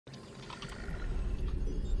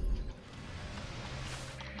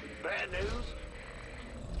Bad news?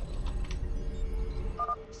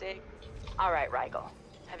 Sig. All right, Rigel.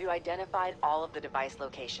 Have you identified all of the device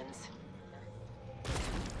locations?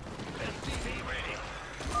 SCV ready.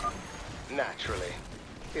 Naturally.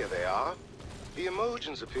 Here they are. The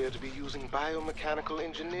emojis appear to be using biomechanical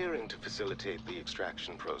engineering to facilitate the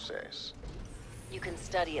extraction process. You can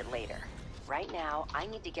study it later. Right now, I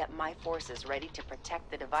need to get my forces ready to protect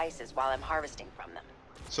the devices while I'm harvesting from them.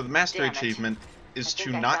 So the master Damn it. achievement is I to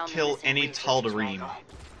think I not found the kill missing any resource, Tal'Darim, Rigel.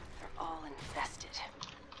 They're all infested.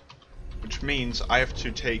 which means I have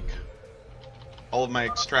to take all of my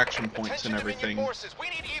extraction points and everything We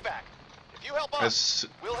need evac. If you help us, as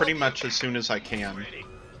we'll pretty help much you. as soon as I can. Ready.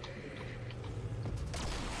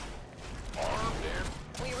 Armed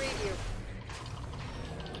and We read you.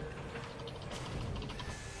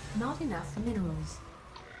 Not enough minerals.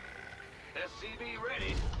 SCV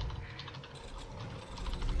ready.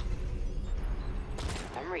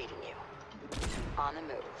 I'm reading you. On the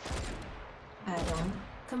move. Add-on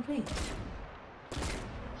complete.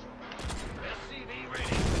 SCV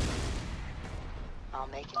ready. I'll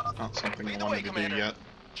make it. Not something Lead I the way, wanted to do Commander. yet.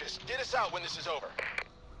 Just get us out when this is over.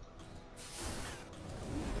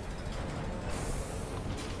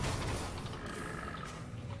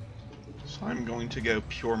 So I'm going to go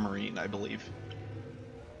pure marine, I believe.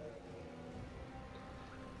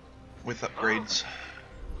 With upgrades.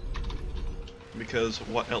 Because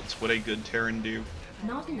what else would a good Terran do?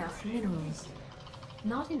 Not enough minerals.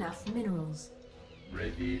 Not enough minerals.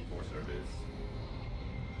 Ready for service.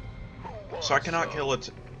 So I cannot kill a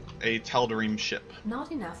Tal'Darim ship,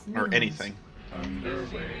 Not enough minerals. or anything. Underway.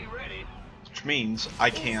 SCV ready. Which means I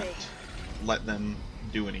can't let them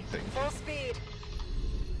do anything. Full speed.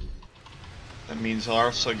 That means I'm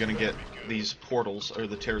also gonna get these portals, or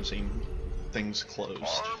the terrazine things closed.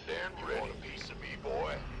 Armed and ready. Want a piece of me,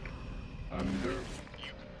 boy? Under.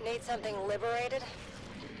 Need something liberated?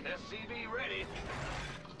 SCV ready.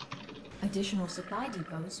 Additional supply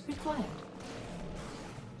depots required.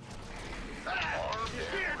 Armed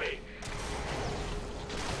and ready.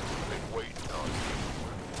 Been waiting on you.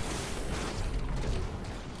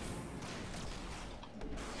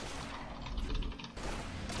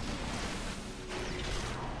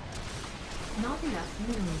 Not enough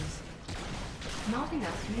minerals. Not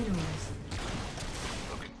enough minerals.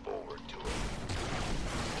 Looking forward to it.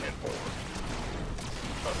 10-4.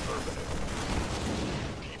 Affirmative.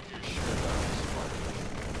 Keep your shirt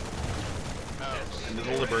on, Into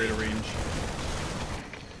the Liberator range.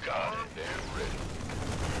 Got it and ready.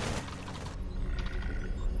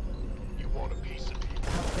 You want a piece of me?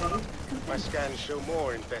 Upgrade My complete. scans show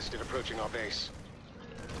more infested approaching our base.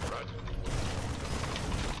 Roger.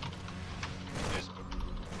 This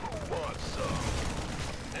who wants some?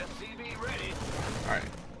 SCV ready. Alright,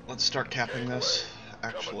 let's start capping this.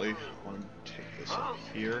 Actually, I want to take this up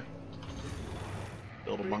here.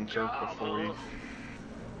 Build a bunker before we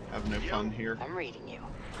have no fun here. I'm reading you.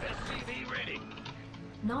 SCV ready.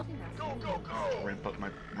 Not enough minerals. Ramp up my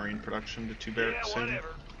marine production to 2 barracks Yeah, soon.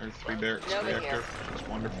 whatever. Or 3 barracks Nova reactor, here. which is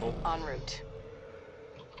wonderful. En route.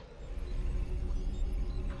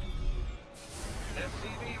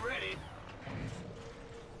 SCV ready.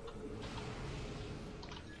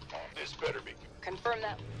 This better be. Confirm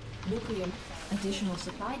that. Nuclear. Additional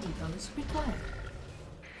supply depots required.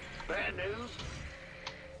 Bad news.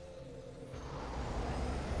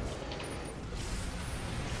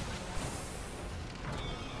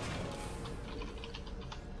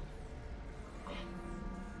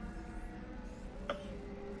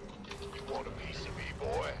 You want a piece of me,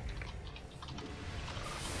 boy?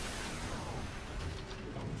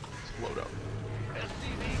 Let's load up.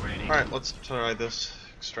 SCV ready. Alright, let's try this.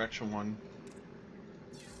 Extraction 1.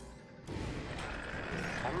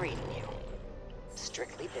 I'm reading you.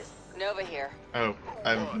 Strictly business. Nova here. Oh,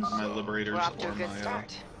 I have my Liberators We're off to or a good my,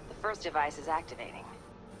 start. The first device is activating.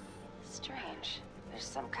 Strange. There's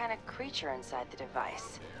some kind of creature inside the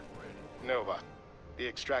device. Nova, the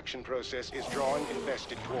extraction process is drawing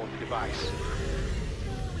infested toward the device.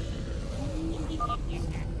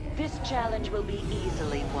 This challenge will be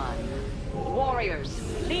easily won. Warriors,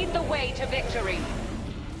 lead the way to victory.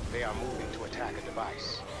 They are moving to attack a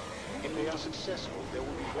device. If they are successful, there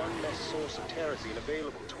will be one less source of terrazine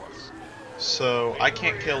available to us. So, I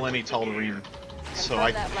can't kill any Tal'Darim, so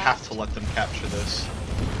I have to let them capture this.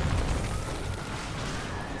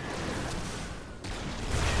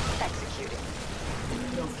 Executing.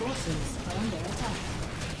 Your forces are under attack.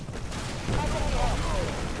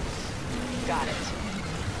 Got it.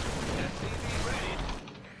 SCV ready.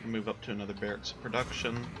 Move up to another barracks of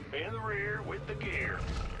production. In the rear with the gear.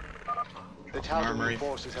 The Armory Tal'Darim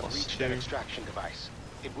forces have +2. reached an extraction device.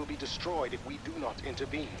 It will be destroyed if we do not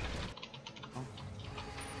intervene.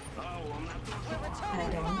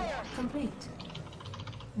 Add-on complete.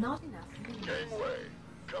 Not enough minerals. Gangway,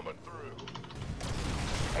 coming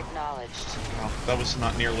through. Acknowledged. Wow, that was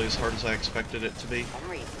not nearly as hard as I expected it to be. I'm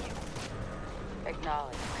reading you.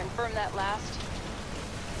 Acknowledged. Confirm that last.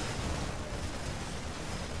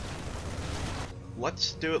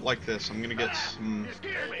 Let's do it like this. I'm gonna get some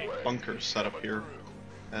bunkers set up here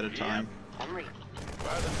at a time. I'm reading.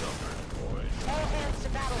 By the numbers, boys. All hands to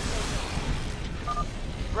battle station.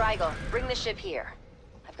 Rigel, bring the ship here.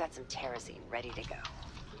 I've got some terrazine ready to go.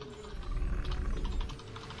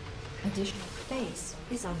 Additional base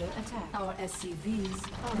is under attack. Our SCVs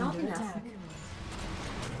are not under attack.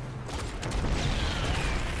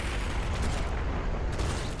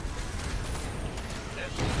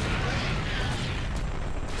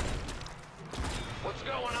 What's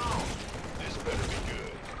going on? This better be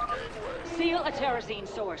good. Gangway. Seal a terrazine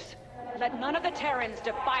source. Let none of the Terrans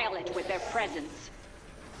defile it with their presence.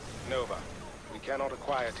 Nova, we cannot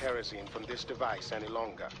acquire terrazine from this device any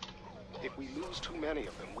longer. If we lose too many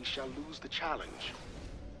of them, we shall lose the challenge.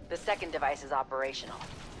 The second device is operational,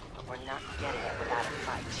 but we're not getting it without a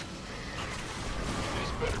fight.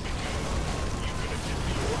 This better be good. You gonna give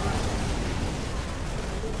me orders?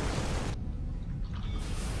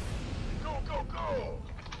 Go, go, go!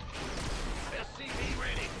 SCV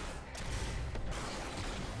ready.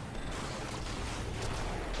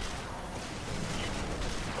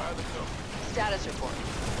 By the numbers. Status report.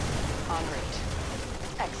 En route.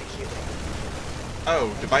 Executing.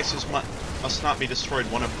 Oh, devices must not be destroyed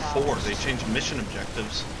 1 of 4. They changed mission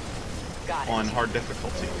objectives Got it. on hard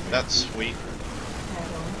difficulty. That's sweet.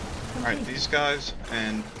 Add-on Alright, complete. these guys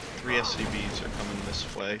and 3 SCVs are coming this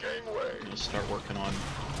way. Gangway. We'll start working on.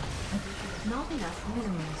 Not enough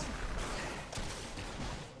minerals.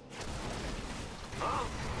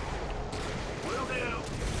 Will do.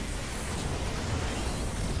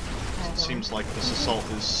 Add-on It seems like this assault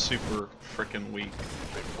is super frickin' weak.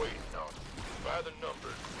 Been waiting on it. By the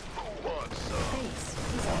numbers. Who wants some? base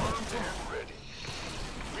is under attack. Ready.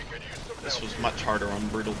 We could use some This help was here. much harder on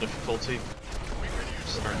brutal difficulty. We could use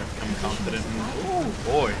some Starting to help. become confident in. Oh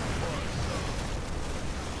boy.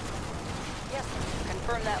 Yes.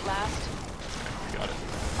 Confirm that last. Got it.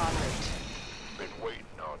 En route. Been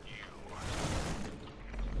waiting on you.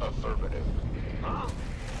 Affirmative. Huh?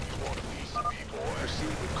 You want a piece of me, boy? Proceed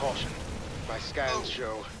with caution. My scans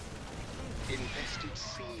show infested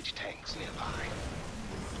siege tanks nearby.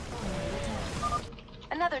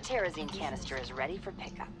 Another terrazine canister is ready for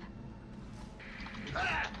pickup. Been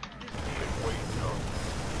waiting on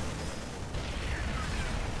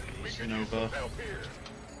you. We could use Nova. some help here.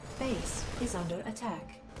 Base is under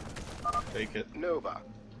attack. Take it. Nova,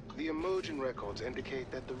 the Emogen records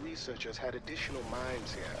indicate that the researchers had additional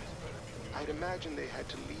mines here. I'd imagine they had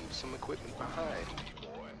to leave some equipment behind.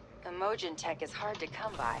 Emogen tech is hard to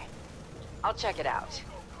come by. I'll check it out.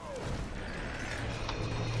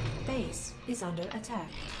 Base is under attack.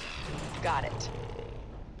 Got it.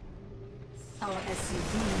 Our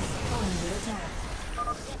SCVs are under attack.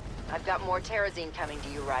 I've got more terrazine coming to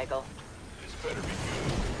you, Rigel. This better be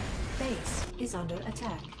good. Base is under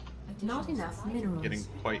attack. Not enough minerals. Getting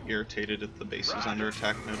quite irritated at the bases under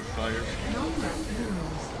attack notifiers. Not enough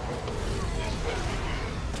minerals. This better be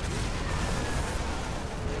good.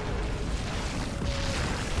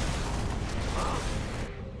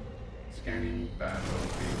 Scanning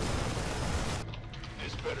battlefield.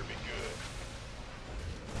 This better be good.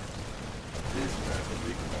 This battle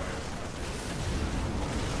requires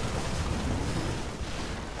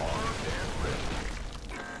Armed and ready.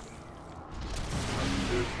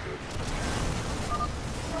 understood.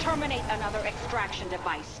 Terminate another extraction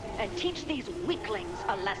device and teach these weaklings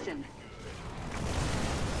a lesson.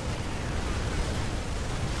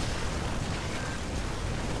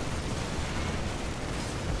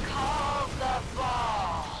 Call the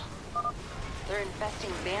ball! They're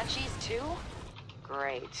infesting banshees too?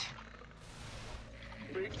 Great.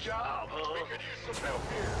 Big job, huh? We could use some help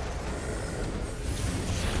here.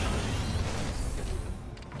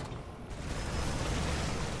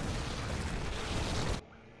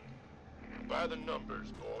 By the numbers,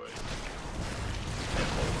 boys.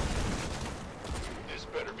 This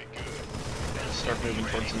better be good. Start moving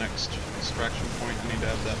towards the next extraction point. I need to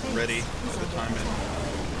have that ready by the time it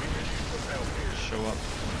We could use some help here. show up.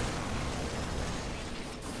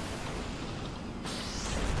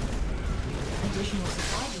 Additional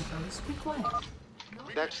supply depots required.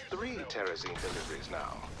 That's 3 terrazine deliveries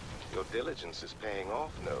now. Your diligence is paying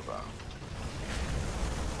off, Nova.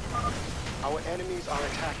 Our enemies are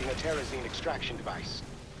attacking a terrazine extraction device.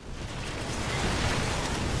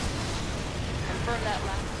 Confirm that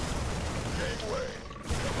last. Gangway.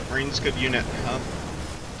 Marine's good unit, huh?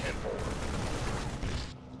 10-4.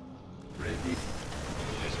 Ready.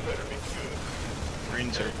 This better be good.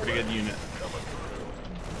 Marines are a pretty good unit. Coming through.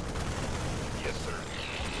 Yes, sir.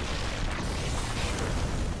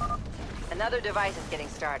 Another device is getting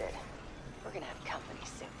started. We're gonna have company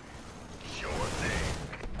soon. Sure thing.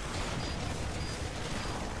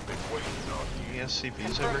 Been waiting on you. The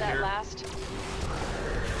SCP's Confirm over that here. last.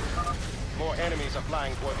 More enemies are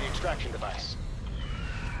flying toward the extraction device.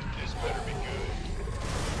 This better be good.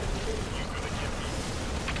 You gonna give me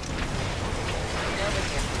Nova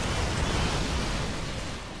here.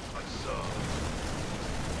 a sub?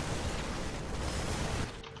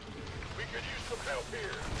 We could use some help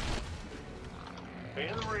here. In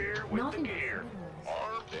the rear with Not the enough gear. minerals.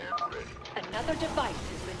 Armed and ready. Another device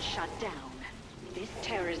has been shut down. This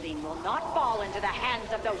terrazine will not fall into the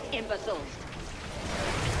hands of those imbeciles.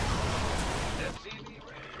 SCV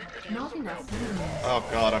ready. Not enough minerals. Oh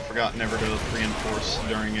god, I forgot never to reinforce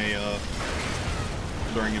during an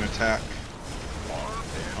attack.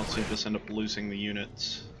 Else you just end up losing the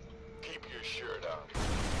units. Keep your shirt on.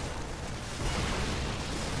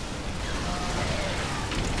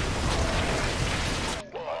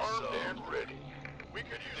 Armed and ready. We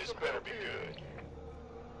could use this better be good.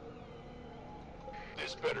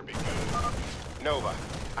 This better be good. Nova,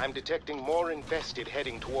 I'm detecting more infested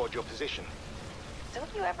heading toward your position. Don't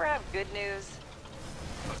you ever have good news?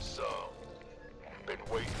 A sub. Been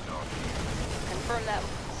waiting on you. Confirm that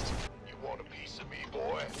last. You want a piece of me,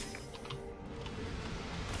 boy?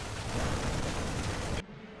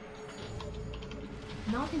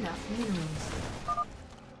 Not enough minerals.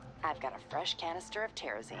 I've got a fresh canister of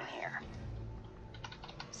terrazine here.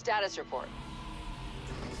 Status report.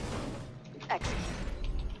 Execute.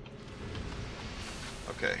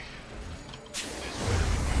 Okay.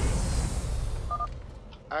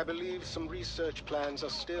 I believe some research plans are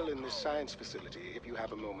still in this science facility if you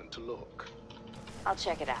have a moment to look. I'll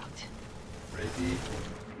check it out. Ready.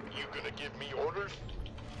 You gonna give me orders?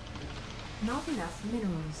 Not enough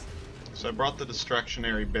minerals. So I brought the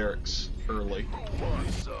distractionary barracks early. Who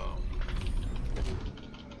wants some?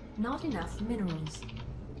 Not enough minerals.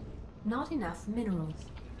 Not enough minerals.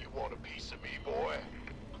 You want a piece of me, boy?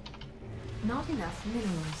 Not enough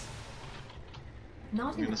minerals. Not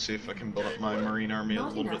I'm gonna enough. see if I can build up my marine army a Not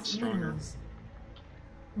little bit enough stronger. minerals.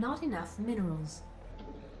 Not enough minerals.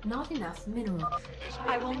 Not enough minerals.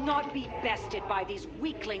 I will not be bested by these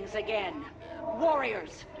weaklings again.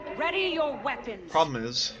 Warriors, ready your weapons. Problem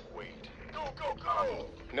is, Wait. Go, go, go!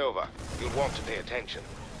 Nova, you'll want to pay attention.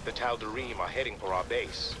 The Tal'Darim are heading for our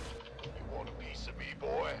base. You want a piece of me,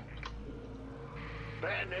 boy?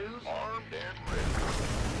 Bad news. Armed and ready.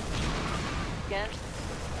 Again?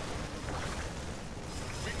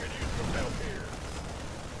 We could use some help here.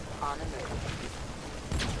 On the move.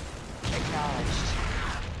 Acknowledged.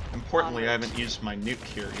 importantly, I haven't used my nuke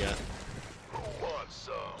here yet. Who wants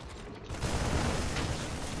some?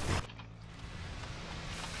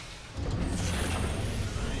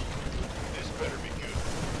 This better be good.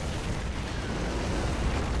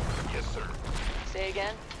 Yes, sir. Say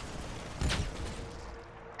again?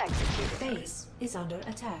 Execute. Base is under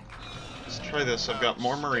attack. Let's try this. I've got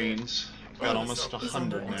more Marines. I've got almost Is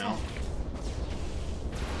under 100 now. attack.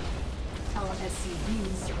 Our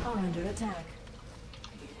SCVs are under attack.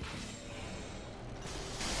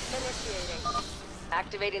 Initiating.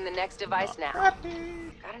 Activating the next device now. Got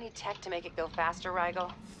any tech to make it go faster,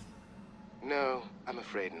 Rigel? No, I'm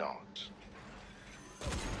afraid not.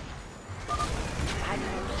 I've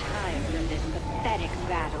no time for this pathetic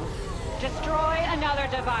battle. Destroy another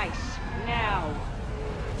device, now.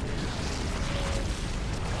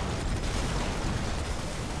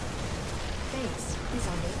 Base is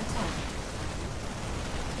under attack.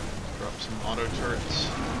 Drop some auto turrets.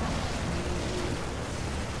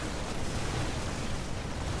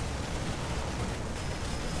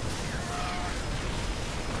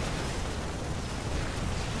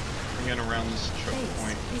 Bring in around this choke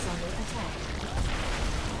point. Base is under attack.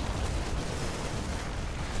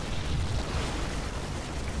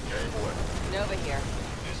 Gangway. Nova here.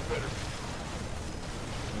 This better be.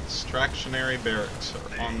 Extractionary barracks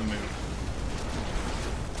are on the move.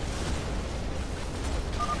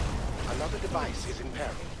 Another device is in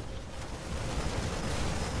peril.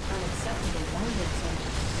 Unacceptable landing zone.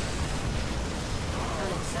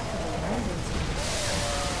 Unacceptable landing zone.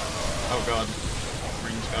 Oh god.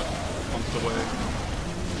 Marines got pumped away.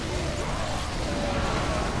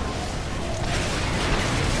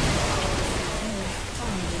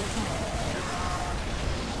 Under attack.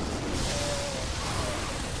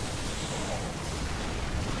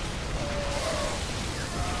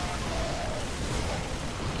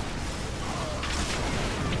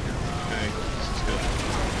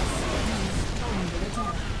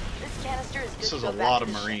 Commander is good This to is go a back lot to of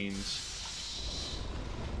the ship. Marines.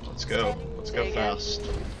 Let's go. Let's go Say again? fast.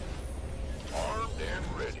 Armed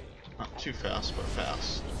and ready. Not too fast, but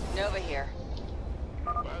fast. Nova here.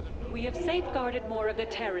 We have safeguarded more of the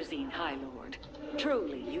terrazine, High Lord.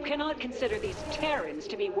 Truly, you cannot consider these Terrans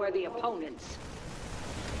to be worthy opponents.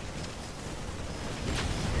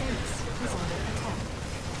 Base is under attack.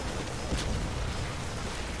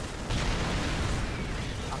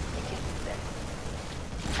 I'll take it with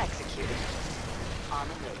this. Executed. On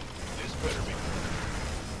the move. This better be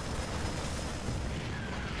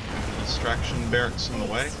Distraction barracks in the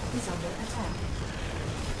way. Base is under attack.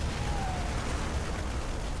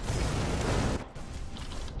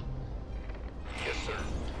 yes, sir.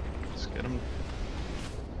 Let's get them.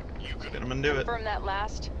 You Get can them and do it. Confirm that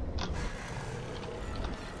last.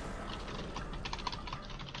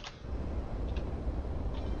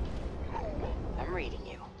 I'm reading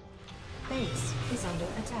you. Base is under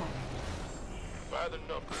attack. by the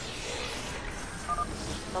numbers.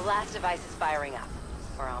 The last device is firing up.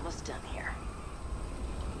 We're almost done here.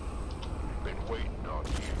 Been waiting on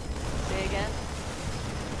you. Say again?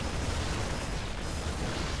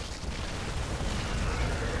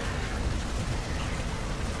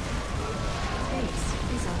 Base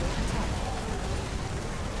is under attack.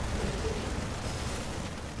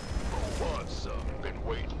 What's up? Been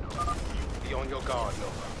waiting on you. Be on your guard,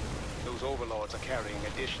 Nova. Those overlords are carrying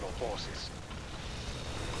additional forces.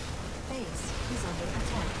 Base is under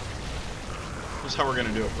attack. Here's how we're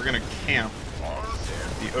gonna do it. We're gonna camp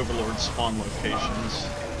the overlord spawn locations.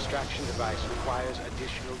 An extraction device requires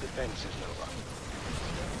additional defenses, Nova.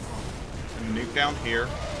 And nuke down here.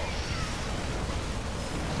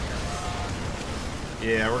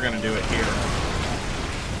 Yeah, we're gonna do it here.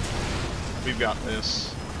 We've got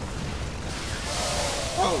this.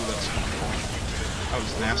 Oh, that's that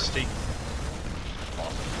was nasty.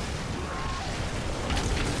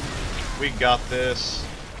 We got this.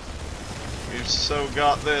 We've so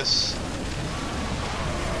got this.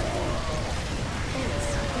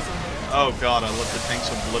 Oh god, I let the tanks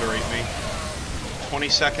obliterate me. 20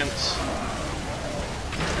 seconds.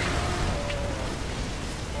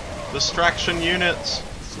 Distraction units,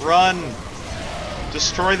 run!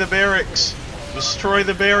 Destroy the barracks! Destroy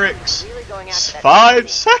the barracks! Really going after that 5 terrazine.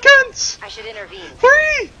 seconds! I should intervene.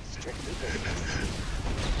 3! Strictly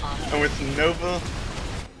business. And with Nova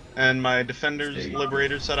and my defenders,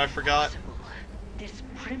 liberators that I forgot, This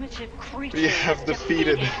primitive creature we have has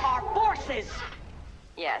defeated. our forces.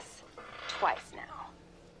 Yes, twice now.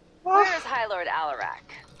 Where is High Lord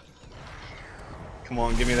Alarak? Come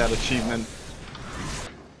on, give me that achievement.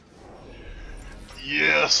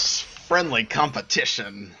 Yes! Friendly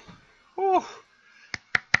competition! Whew.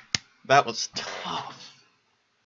 That was tough.